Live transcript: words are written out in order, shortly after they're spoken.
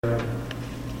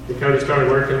Dakota started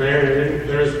working there, and then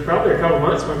there was probably a couple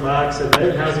months went by. I said,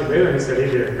 "David, how's he doing?" He said,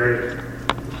 "He's doing great.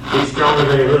 He's stronger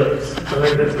than he looks." I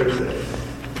think that's what he said.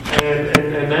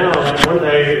 And now, like one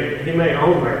day, he may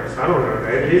own hers. I don't know,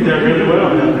 David. He's done really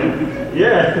well down there.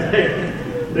 Yeah.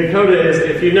 Dakota is,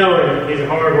 if you know him, he's a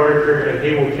hard worker, and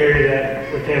he will carry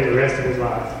that with him the rest of his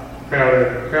life. Proud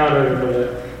of him for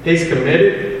that. He's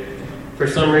committed. For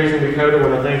some reason, Dakota,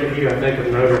 when I think of you, I think of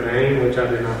Notre Dame, which I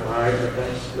do not like, but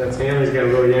that's him. He's got a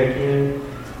little Yankee in.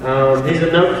 He's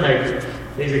a note taker.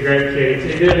 He's a great kid.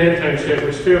 He did an internship,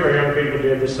 which two of our young people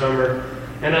did this summer.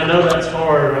 And I know that's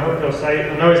hard. I hope he'll say it.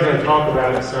 I know he's going to talk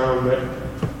about it some, but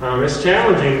it's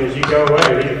challenging as you go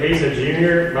away. He's a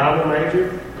junior Bible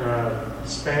major,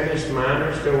 Spanish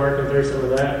minor, still working through some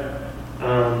of that.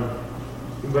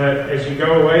 But as you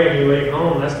go away and you leave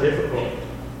home, that's difficult.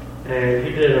 And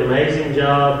he did an amazing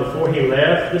job. Before he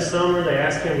left this summer, they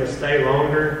asked him to stay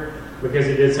longer because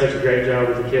he did such a great job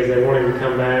with the kids. They wanted him to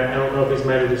come back. I don't know if he's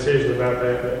made a decision about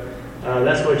that, but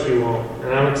that's what you want.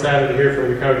 And I'm excited to hear from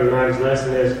Dakota tonight. His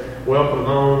lesson is welcome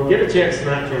home. Get a chance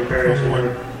tonight to encourage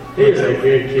him. He is a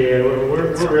good kid.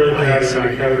 We're really proud of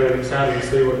Dakota. Excited to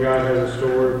see what God has in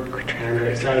store, and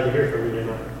excited to hear from you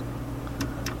tonight.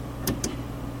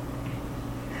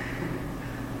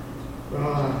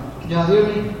 Can y'all hear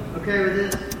me okay with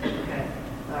this? Okay.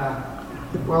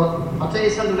 Well, I'll tell you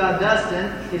something about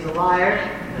Dustin. He's a liar.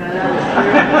 And I know it's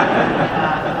true.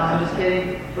 No, I'm just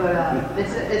kidding. But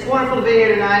it's wonderful to be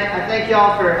here tonight. I thank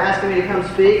y'all for asking me to come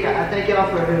speak. I thank y'all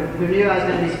for who knew I was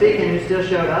going to be speaking, who still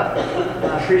showed up.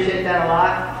 I appreciate that a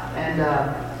lot. And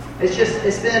it's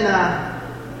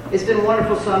been a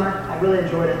wonderful summer. I really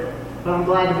enjoyed it. But I'm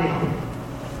glad to be home.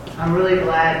 I'm really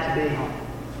glad to be home.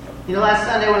 You know, last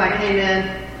Sunday when I came in,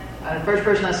 the first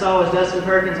person I saw was Dustin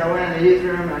Perkins. I went in the youth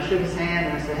room and I shook his hand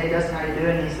and I said, "Hey Dustin, how you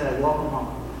doing?" And he said, "Welcome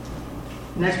home."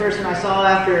 The next person I saw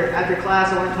after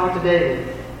class, I went and talked to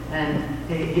David, and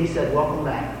he said, "Welcome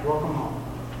back, welcome home."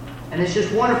 And it's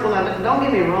just wonderful. Now, don't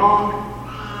get me wrong,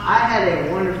 I had a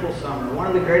wonderful summer, one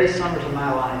of the greatest summers of my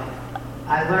life.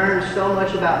 I learned so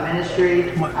much about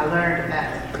ministry. I learned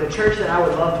that the church that I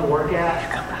would love to work at,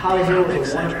 Holly Hill,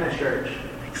 was a wonderful church.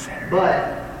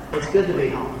 But it's good to be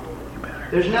home.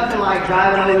 There's nothing like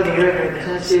driving over the river, the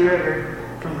Tennessee River,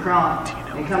 from Crump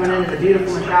and coming into the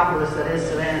beautiful metropolis that is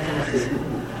Savannah, Tennessee.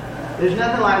 There's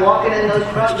nothing like walking in those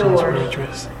front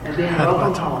doors and being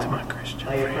welcomed home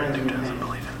by your friends and your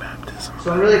family.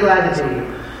 So I'm really glad to be here.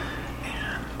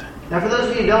 Now, for those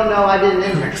of you who don't know, I did an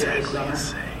internship this summer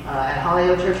at Holly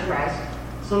Hill Church of Christ.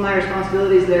 Some of my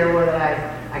responsibilities there were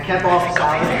that I kept office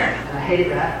hours, and I hated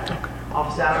that.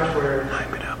 Office hours were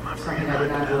something I did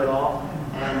not do at all.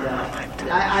 And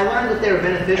I learned that they were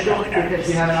beneficial because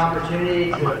you have an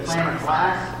opportunity to plan a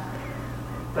class.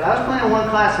 But I was planning one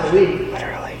class a week,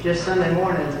 just Sunday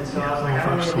mornings, and so I was like, I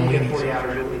don't really need 40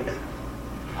 hours a week.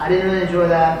 I didn't really enjoy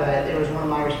that, but it was one of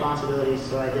my responsibilities,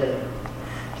 so I did it.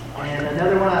 And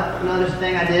another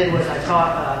thing I did was I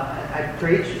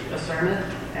preached a sermon,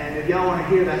 and if y'all want to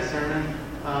hear that sermon,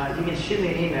 you can shoot me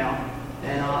an email,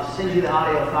 and I'll send you the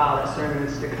audio file of that sermon.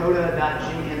 It's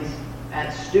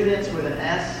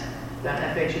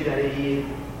dakota.jenkins@students.fhu.edu.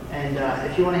 And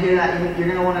if you want to hear that, you're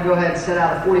going to want to go ahead and set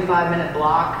out a 45-minute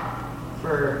block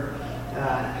for,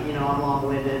 I'm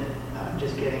long-winded.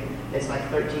 Just kidding. It's like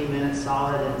 13 minutes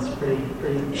solid, and it's pretty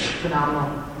phenomenal.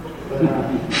 But,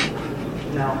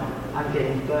 no, I'm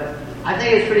kidding. But I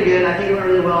think it's pretty good. I think it went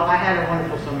really well. I had a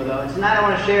wonderful summer, though. And tonight I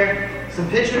want to share some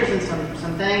pictures and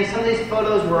some things. Some of these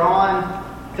photos were on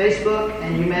Facebook,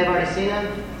 and you may have already seen them.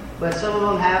 But some of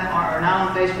them are now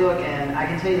on Facebook, and I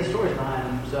can tell you the stories behind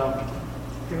them. So,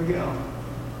 here we go.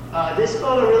 This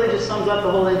photo really just sums up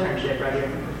the whole internship right here.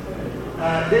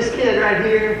 This kid right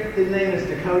here, his name is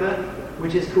Dakota,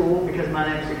 which is cool because my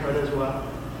name is Dakota as well.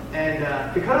 And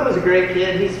Dakota was a great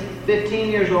kid. He's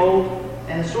 15 years old,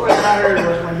 and the story that I heard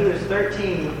was when he was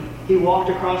 13, he walked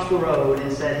across the road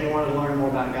and said he wanted to learn more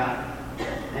about God.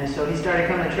 And so he started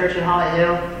coming to church at Holly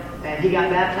Hill, and he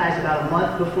got baptized about a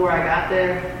month before I got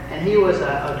there. And he was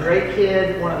a great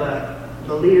kid, one of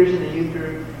the leaders in the youth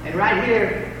group. And right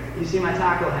here, you see my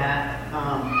taco hat.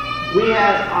 We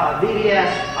had VBS.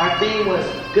 Our theme was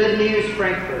Good News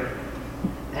Frankfurt.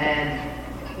 And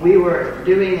we were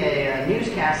doing a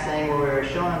newscast thing where we were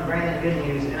showing them Brandon good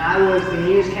news. And I was the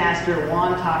newscaster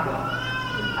Juan Taco.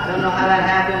 I don't know how that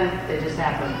happened. It just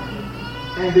happened.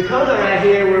 And Dakota right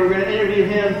here, we're going to interview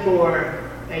him for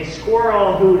a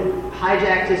squirrel who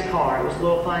hijacked his car. It was a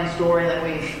little funny story that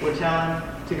we were telling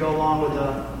to go along with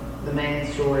the main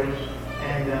story.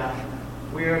 And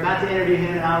we were about to interview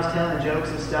him, and I was telling jokes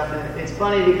and stuff. And it's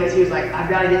funny because he was like, "I've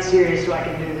got to get serious so I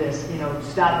can do this.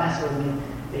 Stop messing with me,"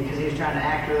 because he was trying to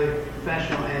act really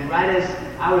professional. And right as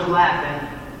I was laughing,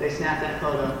 they snapped that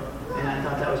photo, and I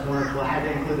thought that was wonderful. I had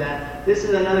to include that. This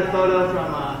is another photo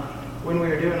from when we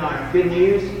were doing our good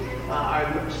news.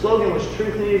 Our slogan was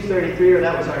Truth News 33, or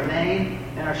that was our name,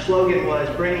 and our slogan was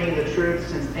Bringing the Truth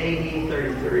Since AD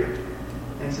 33.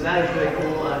 And so that was really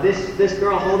cool. This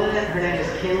girl holding it, her name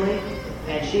is Kinley,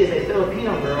 and she is a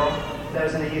Filipino girl that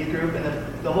was in the youth group, and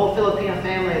the whole Filipino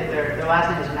family, their last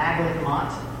name is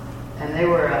Maglicmont, and they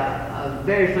were a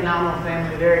very phenomenal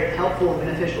family, very helpful and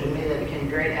beneficial to me. They became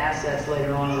great assets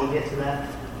later on, and we'll get to that.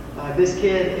 This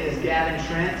kid is Gavin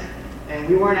Trent, and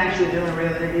we weren't actually doing a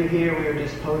real interview here, we were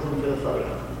just posing for the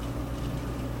photo.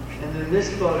 And then this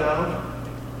photo,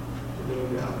 there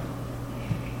we go.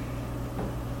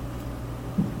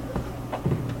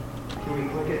 Can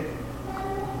we click it?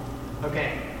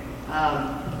 Okay.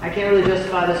 I can't really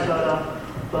justify this photo,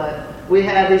 but we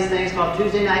had these things called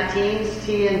Tuesday Night Teens,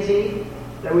 TNT,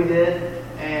 that we did.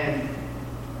 And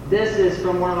this is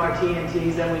from one of our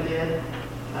TNTs that we did.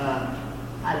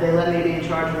 They let me be in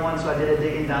charge of one, so I did a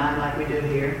dig and dine like we do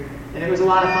here. And it was a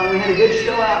lot of fun. We had a good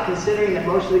show out considering that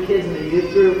most of the kids in the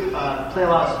youth group play a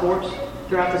lot of sports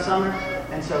throughout the summer.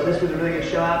 And so this was a really good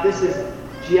show out. This is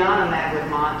Gianna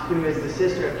Maglicmont, who is the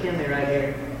sister of Kinley right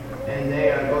here. And they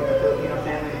are both the Filipino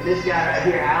family. This guy right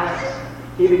here, Alex,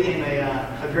 he became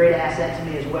a great asset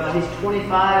to me as well. He's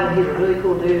 25 and he's a really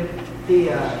cool dude.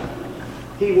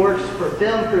 He works for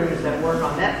film crews that work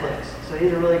on Netflix. So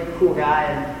he's a really cool guy,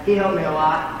 and he helped me a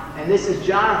lot. And this is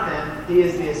Jonathan. He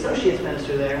is the associates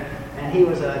minister there, and he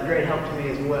was a great help to me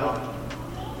as well.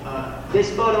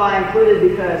 This photo I included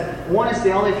because, one, it's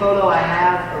the only photo I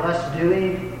have of us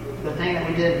doing the thing that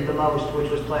we did the most,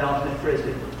 which was play ultimate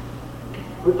frisbee.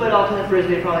 We played ultimate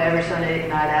frisbee probably every Sunday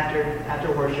night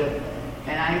after worship.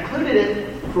 And I included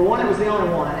it, for one, it was the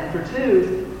only one. And for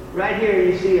two, right here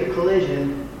you see a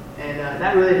collision. And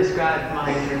that really described my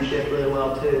internship really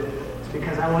well, too.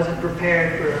 Because I wasn't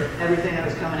prepared for everything that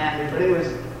was coming at me. But it was,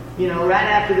 right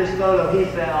after this photo, he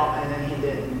fell and then he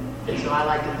didn't. And so I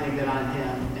like to think that I'm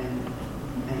him.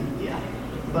 And yeah.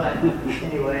 But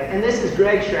anyway, and this is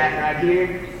Greg Stratton right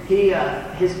here.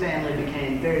 His family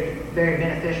became very, very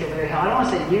beneficial, very helpful. I don't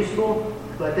want to say useful,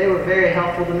 but they were very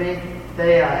helpful to me.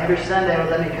 They every Sunday would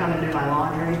let me come and do my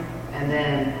laundry and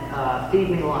then feed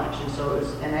me lunch. And so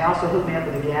and they also hooked me up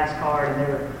with a gas card, and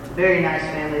they were very nice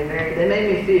family. They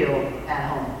made me feel at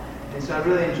home. And so I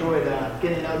really enjoyed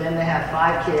getting to know them. They have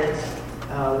 5 kids,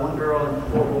 1 girl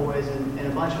and 4 boys, and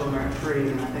a bunch of them are at free,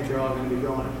 and I think they're all going to be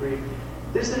going at free.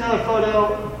 This is another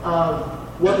photo of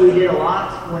what we did a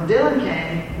lot. When Dylan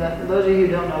came, those of you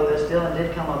who don't know this, Dylan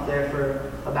did come up there for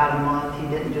about a month. He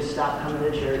didn't just stop coming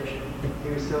to church. He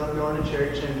was still going to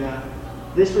church. And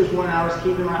this was when I was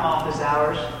keeping my office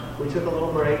hours. We took a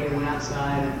little break and went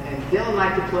outside. And Dylan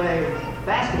liked to play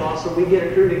basketball, so we'd get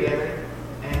a crew together.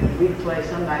 And we'd play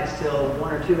some nights till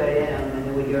 1 or 2 a.m. and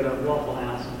then we'd go to Waffle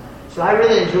House. So I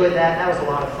really enjoyed that. That was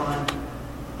a lot of fun.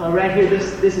 Right here,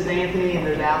 this is Anthony, and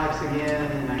there's Alex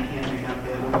again, and I can't make out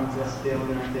the other ones. That's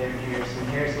Dylan right there, and Harrison.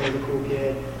 Harrison was a cool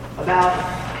kid. About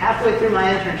halfway through my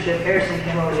internship, Harrison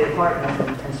came over to the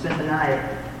apartment and spent the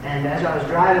night. And as I was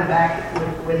driving back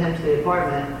with him to the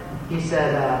apartment, he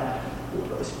said,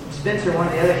 Spencer, one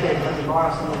of the other kids, let me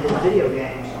borrow some of his video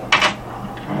games.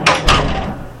 And he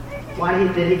said, why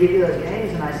did he give you those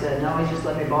games? And I said, no, he just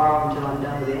let me borrow them until I'm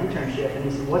done with the internship. And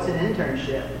he said, what's an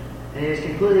internship? And he was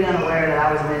completely unaware that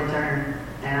I was an intern.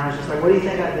 And I was just like, what do you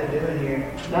think I've been doing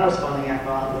here? That was funny, I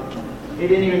thought. But he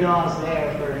didn't even know I was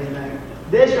there for anything.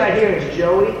 This right here is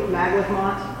Joey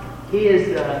Maglicmont. He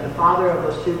is the father of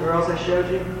those 2 girls I showed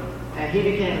you. And he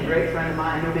became a great friend of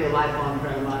mine. He'll be a lifelong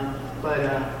friend of mine.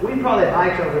 But we probably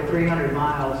biked over 300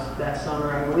 miles that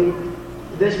summer. I mean,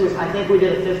 I think we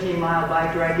did a 15-mile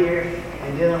bike right here.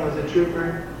 And Dylan was a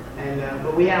trooper. And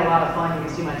but we had a lot of fun. You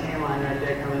can see my tan line right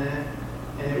there coming in.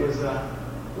 And it was,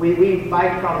 we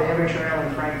biked probably every trail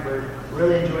in Frankfurt.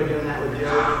 Really enjoyed doing that with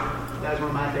Joe. That was one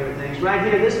of my favorite things. Right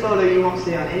here, this photo you won't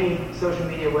see on any social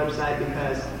media website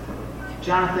because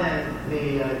Jonathan,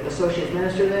 the associate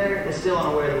minister there, is still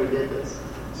unaware that we did this.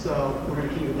 So we're going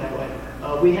to keep it that way.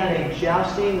 We had a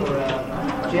jousting or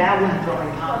a javelin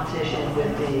throwing competition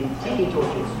with the tiki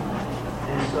torches.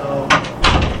 And so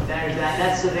there's that.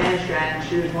 That's Savannah Stratton.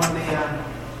 She was one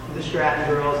of the Stratton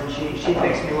girls, and she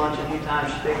fixed me lunch a few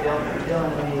times. She fixed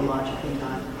Dylan and me lunch a few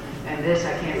times. And this,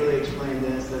 I can't really explain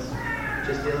this.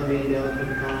 just Dylan being Dylan, put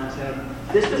the cone on his head.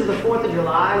 This was the 4th of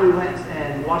July. We went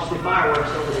and watched the fireworks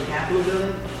over the Capitol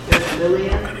building. There's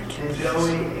Lillian and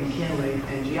Joey and Kinley,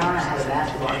 and Gianna had a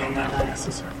basketball game that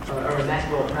night, or a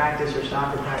basketball practice or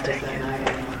soccer practice that night.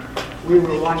 And we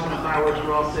were watching the fireworks. We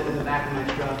were all sitting in the back of my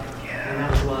truck, and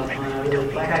that was a lot of fun. I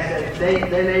really, like I said, they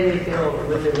made me feel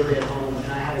really, really at home,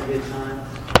 and I had a good time.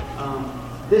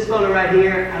 This photo right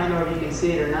here, I don't know if you can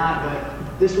see it or not,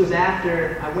 but this was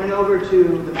after I went over to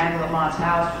the Magna Mott's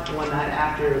house one night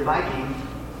after Viking,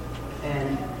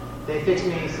 and they fixed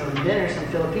me some dinner, some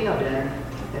Filipino dinner,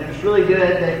 and it was really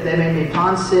good. They made me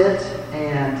pancit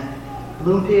and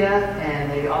lumpia,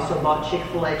 and they also bought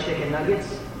Chick-fil-A chicken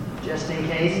nuggets, just in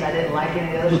case I didn't like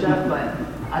any other stuff. But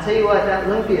I'll tell you what, that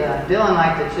lumpia, Dylan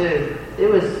liked it too.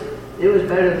 It was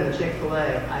better than the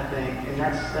Chick-fil-A, I think, and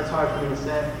that's hard for me to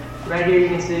say. Right here you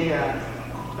can see,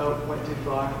 went too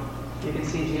far. You can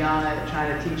see Gianna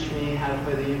trying to teach me how to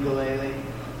play the ukulele.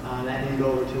 That didn't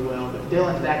go over too well. But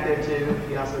Dylan's back there too.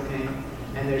 He also came.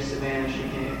 And there's Savannah. She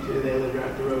came too. They lived right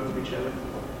up the road from each other.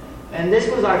 And this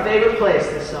was our favorite place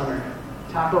this summer,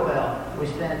 Taco Bell. We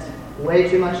spent way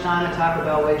too much time at Taco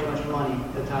Bell, way too much money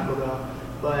at Taco Bell.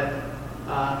 But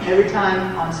every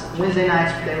time on Wednesday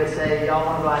nights they would say, y'all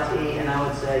want to go out to eat? And I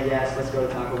would say, yes, let's go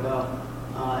to Taco Bell.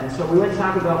 And so we went to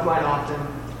Taco Bell quite often.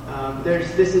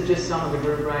 This is just some of the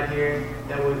group right here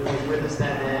that was with us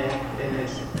that day, and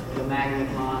it's the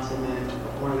Magnet Moss, and then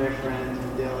one of their friends,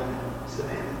 Dylan,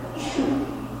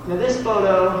 Savannah. Now this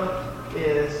photo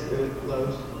is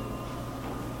Lowe's.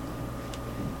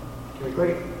 Very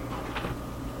quick.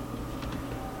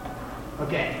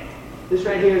 Okay, this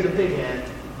right here is a pig head,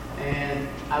 and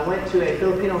I went to a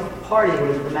Filipino party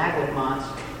with the Magnet Moss,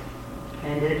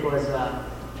 and it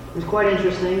was quite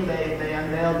interesting. They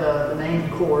unveiled the main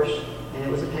course, and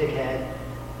it was a pig head.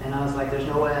 And I was like, there's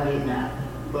no way I'm eating that.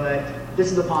 But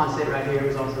this is the pancit right here. It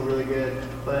was also really good.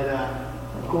 But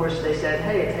of course, they said,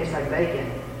 hey, it tastes like bacon.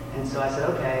 And so I said,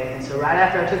 okay. And so right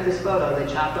after I took this photo,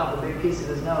 they chopped off a big piece of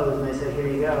his nose, and they said, here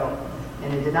you go.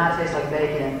 And it did not taste like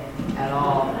bacon at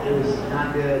all. It was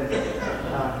not good.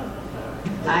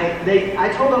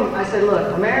 I told them, I said,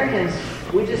 look, Americans,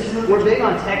 we're big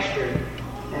on texture.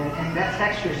 And that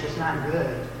texture is just not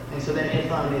good. And so they made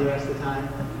fun of me the rest of the time.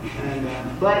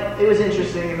 But it was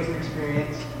interesting. It was an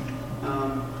experience.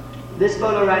 This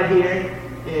photo right here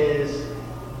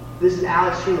this is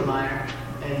Alex Schulemeyer.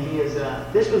 And he is,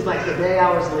 this was like the day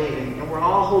I was leaving. And we're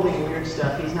all holding weird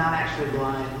stuff. He's not actually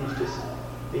blind. He's just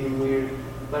being weird.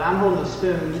 But I'm holding a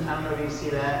spoon. I don't know if you see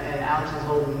that. And Alex is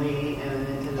holding me and a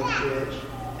Nintendo Switch.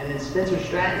 And then Spencer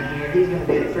Stratton here, he's going to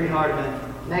be at Free Hardman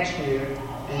next year.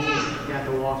 And he's got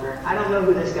the walker. I don't know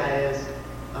who this guy is.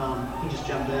 He just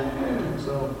jumped in.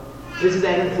 So this is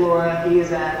Evan Flora. He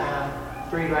is at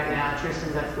Free right now.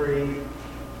 Tristan's at Free.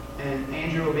 And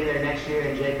Andrew will be there next year,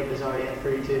 and Jacob is already at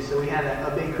Free too. So we had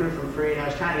a big crew from Free, and I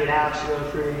was trying to get Alex to go to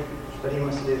Free, but he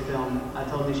wants to do film. I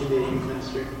told him he should be a youth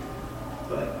minister.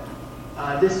 But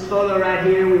this photo right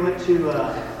here, we went to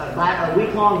a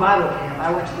week-long Bible camp.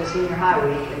 I went to the senior high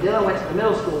week, and Dylan went to the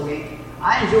middle school week.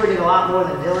 I enjoyed it a lot more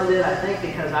than Dylan did, I think,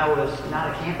 because I was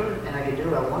not a camper, and I could do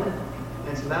what I wanted.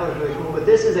 And so that was really cool. But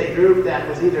this is a group that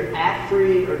was either at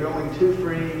Free or going to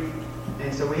Free.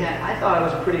 And so I thought it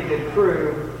was a pretty good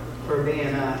crew for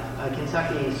being a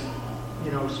Kentucky's,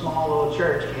 small little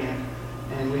church camp.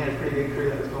 And we had a pretty good crew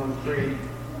that was going Free.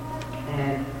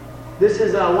 And this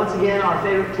is, once again, our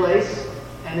favorite place.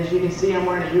 And as you can see, I'm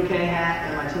wearing a UK hat,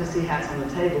 and my Tennessee hat's on the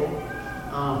table.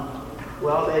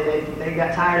 Well, they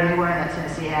got tired of me wearing that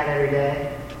Tennessee hat every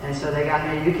day, and so they got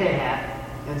me a UK hat.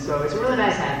 And so it's a really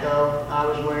nice hat, though. I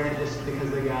was wearing it just because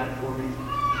they got it for me.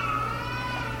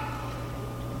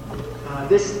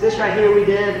 This right here we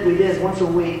did once a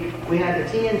week. We had the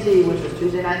TNT, which was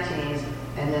Tuesday Night Teens,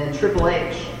 and then Triple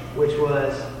H, which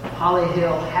was Holly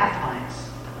Hill Half Pints.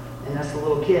 And that's the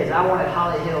little kids. I wanted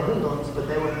Holly Hill Hoodlums, but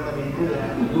they wouldn't let me do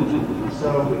that.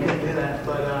 So we couldn't do that.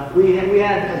 But we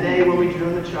had a day where we drew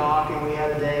in the chalk, and we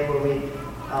had a day where we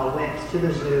went to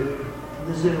the zoo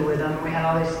with them. We had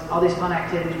all these fun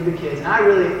activities with the kids. And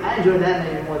I enjoyed that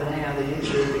maybe more than hanging out at the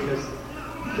youth group, because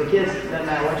the kids, doesn't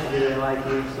matter what you do, they like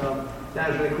you. So that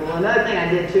was really cool. Another thing I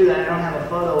did too that I don't have a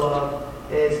photo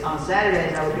of is on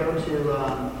Saturdays I would go to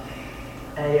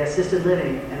a assisted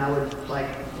living, and I would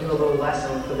do a little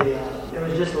lesson for there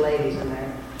was just ladies in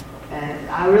there. And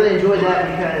I really enjoyed that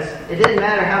because it didn't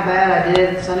matter how bad I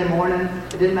did Sunday morning.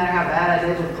 It didn't matter how bad I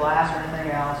did with class or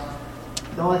anything else.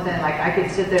 The only thing, I could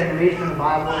sit there and read from the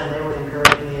Bible, and they would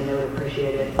encourage me, and they would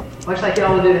appreciate it. Much like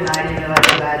y'all will do tonight, even if I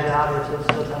do a bad job, or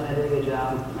still tell me I did a good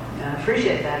job. And I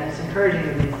appreciate that, and it's encouraging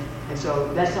to me. And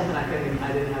so that's something I didn't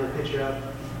have a picture of.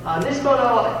 This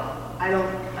photo, I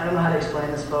don't know how to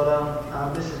explain this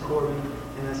photo. This is Corbin,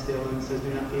 and that's Dylan. It says "Do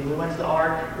not feed." We went to the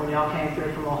Ark when y'all came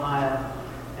through from Ohio,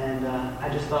 and I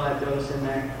just thought I'd throw this in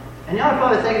there. And y'all are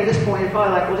probably thinking at this point, you're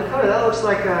probably like, "Well, Dakota, that looks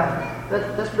like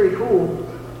that's pretty cool.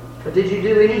 But did you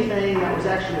do anything that was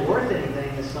actually worth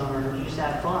anything this summer, or did you just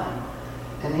have fun?"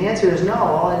 And the answer is no.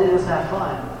 All I did was have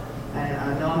fun.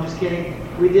 And no, I'm just kidding.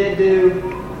 We did do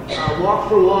Walk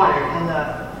for Water,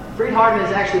 and Freed Hardman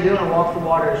is actually doing a Walk for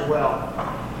Water as well.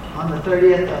 On the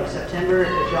 30th of September,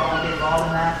 if y'all want to get involved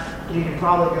in that, you can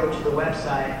probably go to the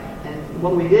website. And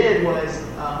what we did was,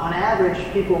 on average,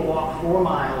 people walk 4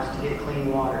 miles to get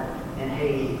clean water in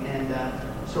Haiti. And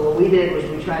so what we did was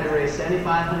we tried to raise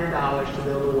 $7,500 to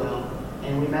build a well,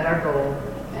 and we met our goal.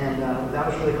 And that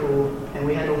was really cool. And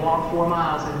we had to walk 4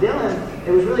 miles. And Dylan,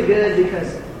 it was really good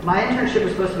because my internship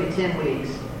was supposed to be 10 weeks.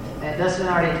 And Dustin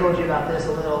already told you about this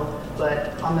a little.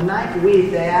 But on the 9th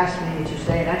week, they asked me to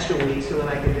stay an extra week so that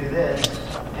I could do this.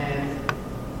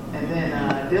 And then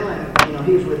Dylan,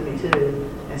 he was with me too.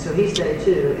 And so he stayed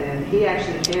too. And he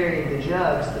actually carried the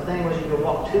jugs. The thing was you could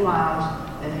walk 2 miles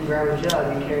and then grab a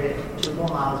jug and carry it 2 more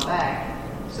miles back.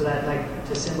 So that,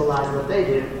 to symbolize what they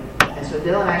do. And so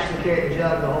Dylan actually carried the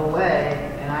jug the whole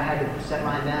way, and I had to set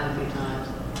mine down a few times.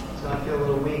 So I feel a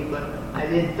little weak, but I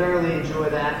did thoroughly enjoy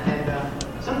that.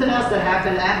 And something else that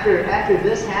happened after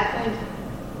this happened,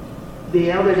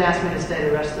 the elders asked me to stay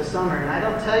the rest of the summer. And I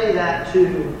don't tell you that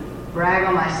to brag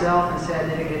on myself and say I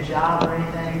did a good job or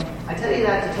anything. I tell you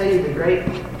that to tell you the great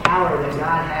power that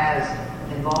God has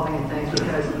involving in things,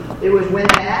 because it was when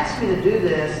they asked me to do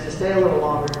this, to stay a little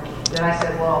longer, that I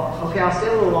said, well, okay, I'll stay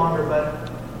a little longer, but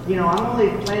I'm only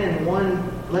planning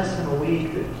less than a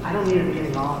week. I don't need to be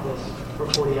in the office for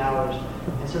 40 hours.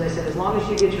 And so they said, as long as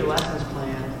you get your lessons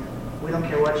planned, we don't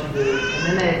care what you do. And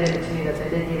then they admitted to me that they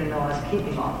didn't even know I was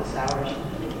keeping office hours.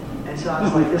 And so I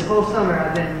was like, this whole summer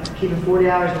I've been keeping 40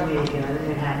 hours a week, and I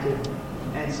didn't even have to.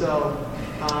 And so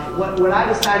what I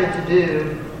decided to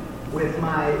do with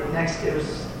my next, it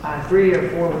was 3 or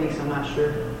 4 weeks, I'm not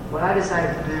sure. What I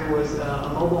decided to do was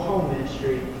a mobile home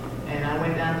ministry. And I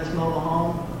went down to this mobile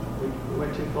home. We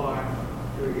went too far.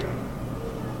 Here we go.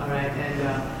 All right,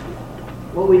 and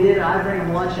what we did, I bring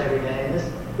them lunch every day. And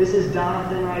this is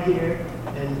Jonathan right here,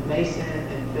 and Mason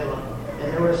and Philip.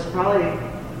 And there was probably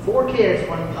 4 kids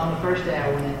on the first day I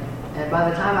went. And by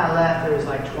the time I left, there was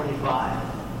like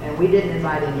 25. And we didn't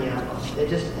invite any of them. They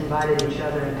just invited each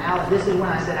other. And Alex, this is when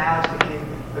I said Alex became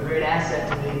a great asset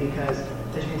to me, because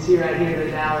as you can see right here,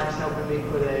 there's Alex helping me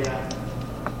put a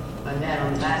net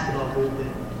on the basketball hoop,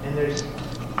 and there's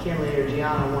Kinley or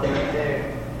Gianna, one right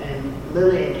there. And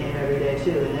Lillian came every day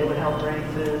too, and they would help bring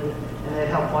food, and they'd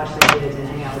help watch the kids and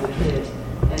hang out with the kids.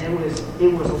 And it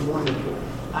was wonderful.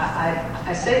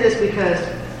 I say this because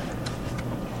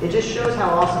it just shows how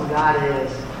awesome God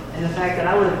is, and the fact that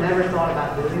I would have never thought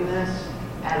about doing this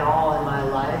at all in my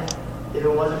life if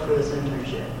it wasn't for this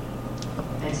internship.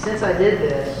 And since I did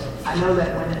this, I know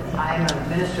that when I am a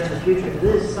minister in the future,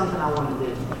 this is something I want to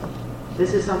do.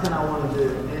 This is something I want to do.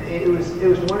 And it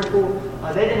was wonderful.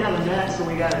 They didn't have a net, so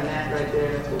we got a net right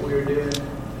there. That's what we were doing.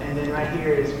 And then right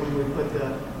here is when we put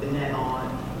the net on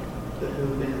the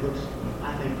hoop, and it looks,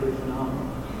 I think, pretty phenomenal.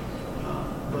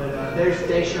 But there's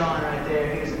Deshaun right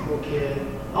there. He was a cool kid.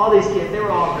 All these kids, they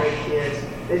were all great kids.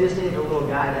 They just needed a little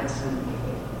guidance,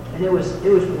 and it was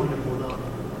wonderful though.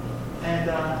 And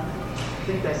I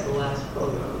think that's the last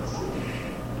photo. Let's see.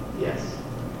 Yes,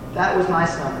 that was my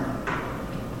summer.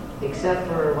 Except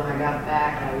for when I got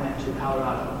back, I went to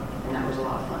Colorado, and that was a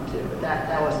lot of fun too. But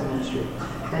that was the ministry.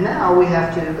 And now we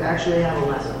have to actually have a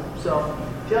lesson. So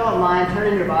if you don't mind, turn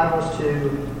in your Bibles to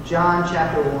John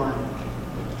chapter 1.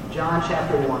 John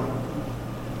chapter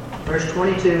 1, verse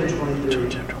 22 and 23.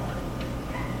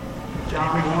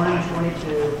 John 1,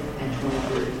 22 and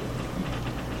 23.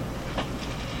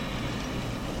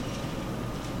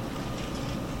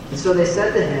 And so they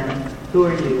said to him, "Who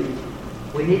are you?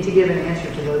 We need to give an answer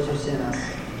to those who sent us.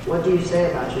 What do you say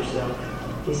about yourself?"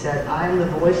 He said, "I am the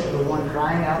voice of the one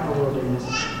crying out in the wilderness,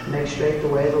 make straight the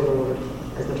way of the Lord,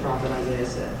 as the prophet Isaiah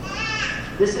said."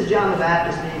 This is John the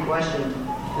Baptist being questioned.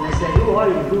 And they say, "Who are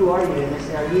you? Who are you?" And they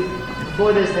say, "Are you?"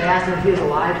 Before this, they asked him if he was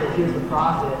Elijah, if he was the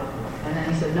prophet. And then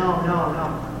he said, No,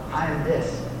 I am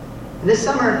this. And this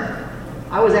summer,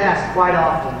 I was asked quite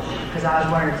often, because I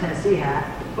was wearing a Tennessee hat,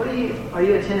 are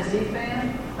you a Tennessee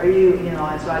fan? Are you,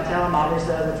 and so I tell them,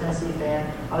 obviously, I was a Tennessee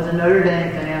fan. I was a Notre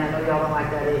Dame fan. I know y'all don't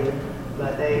like that either,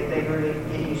 but they grew to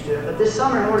get used to it. But this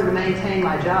summer, in order to maintain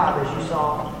my job, as you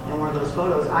saw in one of those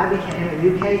photos, I became a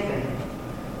UK fan.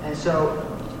 And so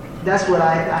that's what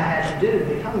I had to do to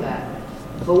become that.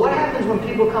 But what happens when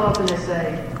people come up and they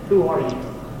say, "Who are you?"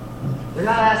 They're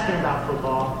not asking about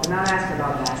football. They're not asking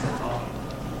about basketball.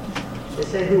 They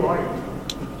say, who are you?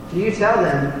 Do you tell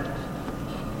them,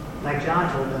 like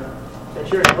John told them,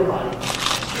 that you're a nobody? You're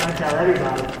trying to tell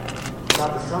everybody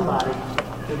about the somebody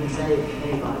who can save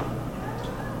anybody.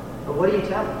 But what do you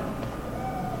tell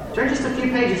them? Turn just a few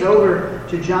pages over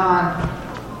to John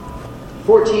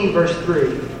 14, verse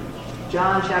 3.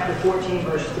 John chapter 14,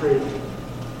 verse 3.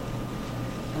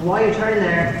 And while you're turning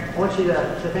there, I want you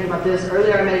to think about this.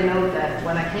 Earlier I made note that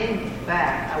when I came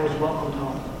back, I was welcomed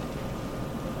home.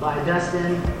 By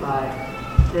Dustin, by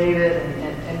David,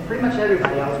 and pretty much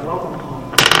everybody. I was welcomed home.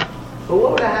 But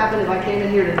what would have happened if I came in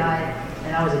here tonight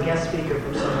and I was a guest speaker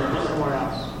from somewhere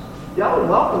else? Y'all would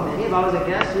welcome me. If I was a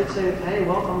guest, you'd say, hey,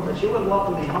 welcome, but you wouldn't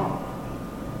welcome me home.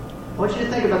 I want you to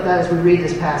think about that as we read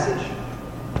this passage.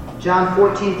 John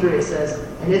 14:3, it says,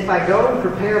 and if I go and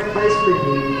prepare a place for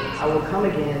you, I will come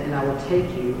again and I will take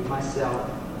you myself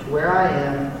to where I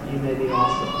am, you may be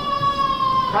also.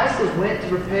 Christ has went to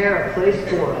prepare a place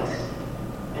for us,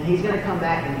 and he's going to come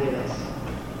back and get us.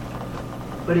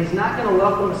 But he's not going to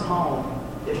welcome us home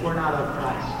if we're not of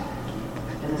Christ.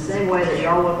 In the same way that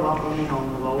y'all wouldn't welcome me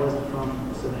home if I wasn't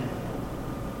from Savannah.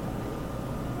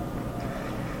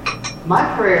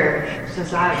 My prayer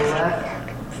since I have left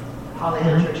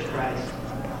Hollywood Church of Christ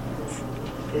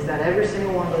is that every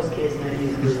single one of those kids in that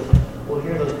youth group will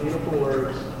hear those beautiful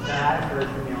words that I've heard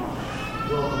from y'all.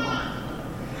 Welcome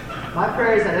home. My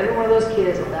prayer is that every one of those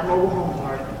kids at that mobile home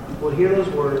park will hear those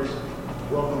words,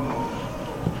 welcome home.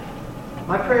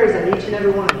 My prayer is that each and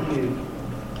every one of you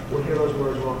will hear those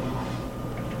words, welcome home.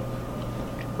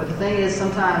 But the thing is,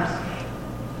 sometimes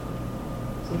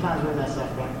we mess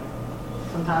up, right?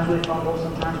 Sometimes we fumble,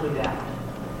 sometimes we doubt.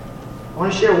 I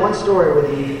want to share one story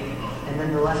with you, and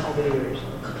then the lesson will be yours.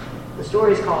 The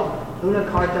story is called Una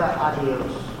Carta a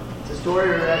Dios. It's a story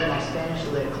we read in my Spanish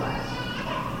Lit class.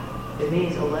 It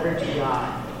means a letter to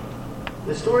God.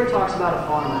 The story talks about a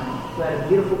farmer who had a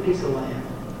beautiful piece of land,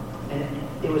 and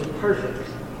it was perfect.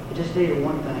 It just needed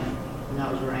one thing, and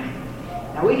that was rain.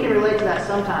 Now we can relate to that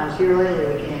sometimes. Here lately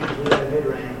we can't because we got good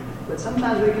rain. But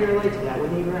sometimes we can relate to that. We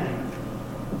need rain.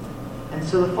 And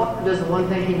so the farmer does the one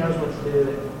thing he knows what to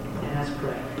do, and that's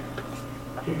pray.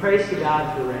 He prays to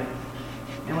God for rain.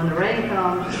 And when the rain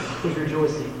comes, he's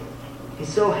rejoicing.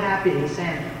 He's so happy. He's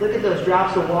saying, look at those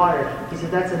drops of water. He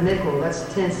said, that's a nickel. That's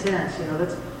 10 cents.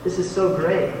 This is so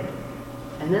great.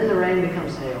 And then the rain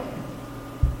becomes hail.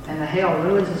 And the hail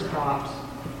ruins his crops.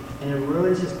 And it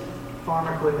ruins his farm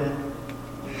equipment.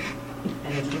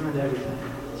 And it's ruined everything.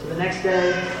 So the next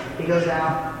day, he goes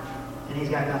out, and he's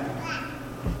got nothing.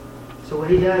 So what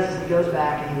he does is he goes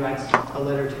back and he writes a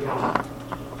letter to God.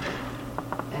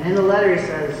 And in the letter he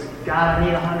says, God, I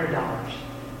need $100.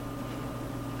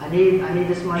 I need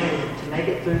this money to make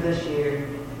it through this year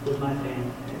with my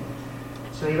family.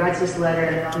 So he writes this letter,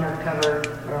 and on the cover,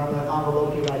 or on the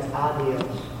envelope, he writes,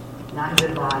 Adios. Not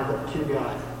goodbye, but to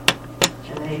God.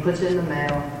 And then he puts it in the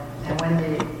mail. And when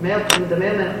the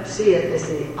mailmen see it, they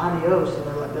say, Adios. And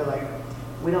they're like,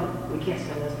 we can't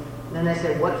send this. And then they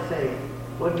say, what faith?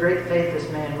 What great faith this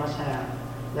man must have.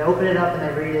 They open it up and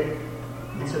they read it.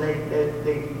 And so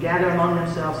they gather among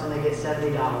themselves and they get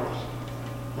 $70.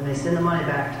 And they send the money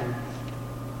back to him.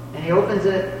 And he opens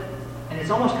it, and it's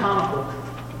almost comical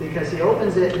because he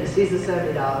opens it and he sees the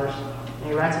 $70 and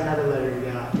he writes another letter to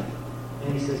God.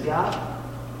 And he says, God,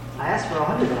 I asked for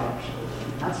 $100,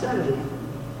 not $70.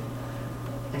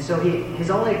 And so his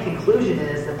only conclusion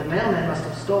is that the mailman must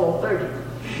have stole $30.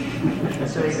 And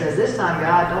so he says, this time,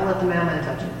 God, don't let the mailman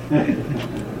touch it.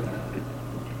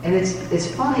 And it's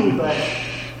funny, but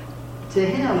to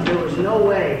him, there was no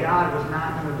way God was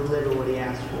not going to deliver what he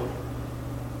asked for.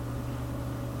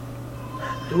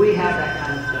 Do we have that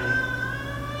kind of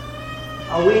faith?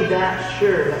 Are we that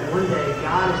sure that one day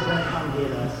God is going to come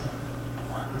get us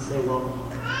and say, welcome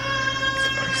home? It's a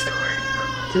funny story.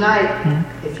 Tonight,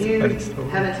 if you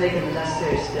haven't taken the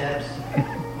necessary steps,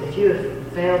 if you have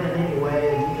failed in any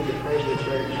way and you need to praise your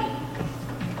church,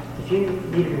 if you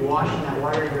need to be washed in that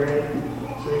watery grave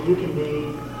so that you can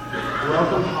be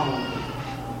welcomed home,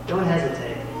 don't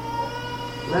hesitate.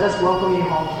 Let us welcome you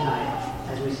home tonight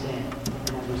as we stand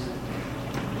and as we sing.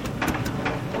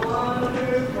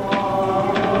 Wonderful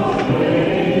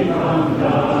way from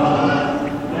God,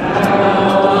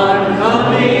 now I'm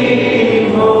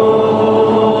coming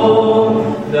home.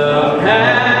 The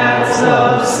paths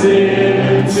of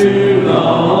sin too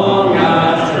long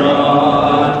I've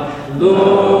trod.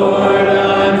 Lord,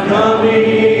 I'm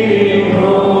coming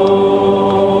home.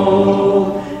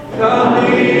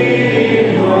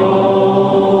 Coming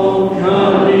home,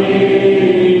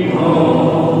 coming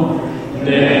home.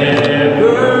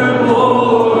 Never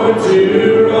more to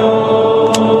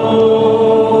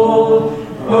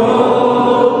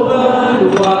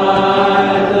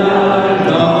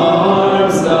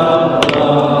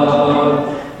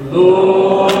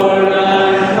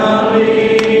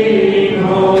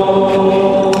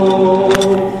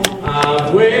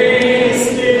I've waited